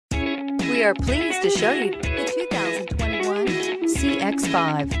We are pleased to show you the 2021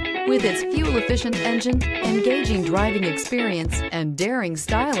 CX-5. With its fuel-efficient engine, engaging driving experience, and daring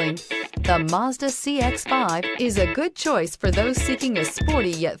styling, the Mazda CX-5 is a good choice for those seeking a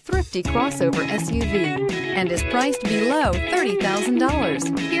sporty yet thrifty crossover SUV and is priced below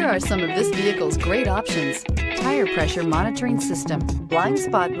 $30,000. Here are some of this vehicle's great options: tire pressure monitoring system, blind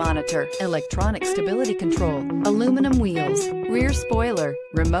spot monitor, electronic stability control, aluminum wheels, rear spoiler,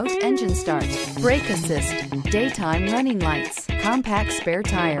 remote engine start, brake assist, daytime running lights, compact spare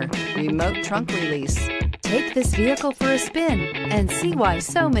tire, remote trunk release. Take this vehicle for a spin and see why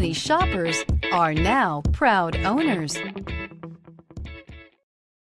so many shoppers are now proud owners.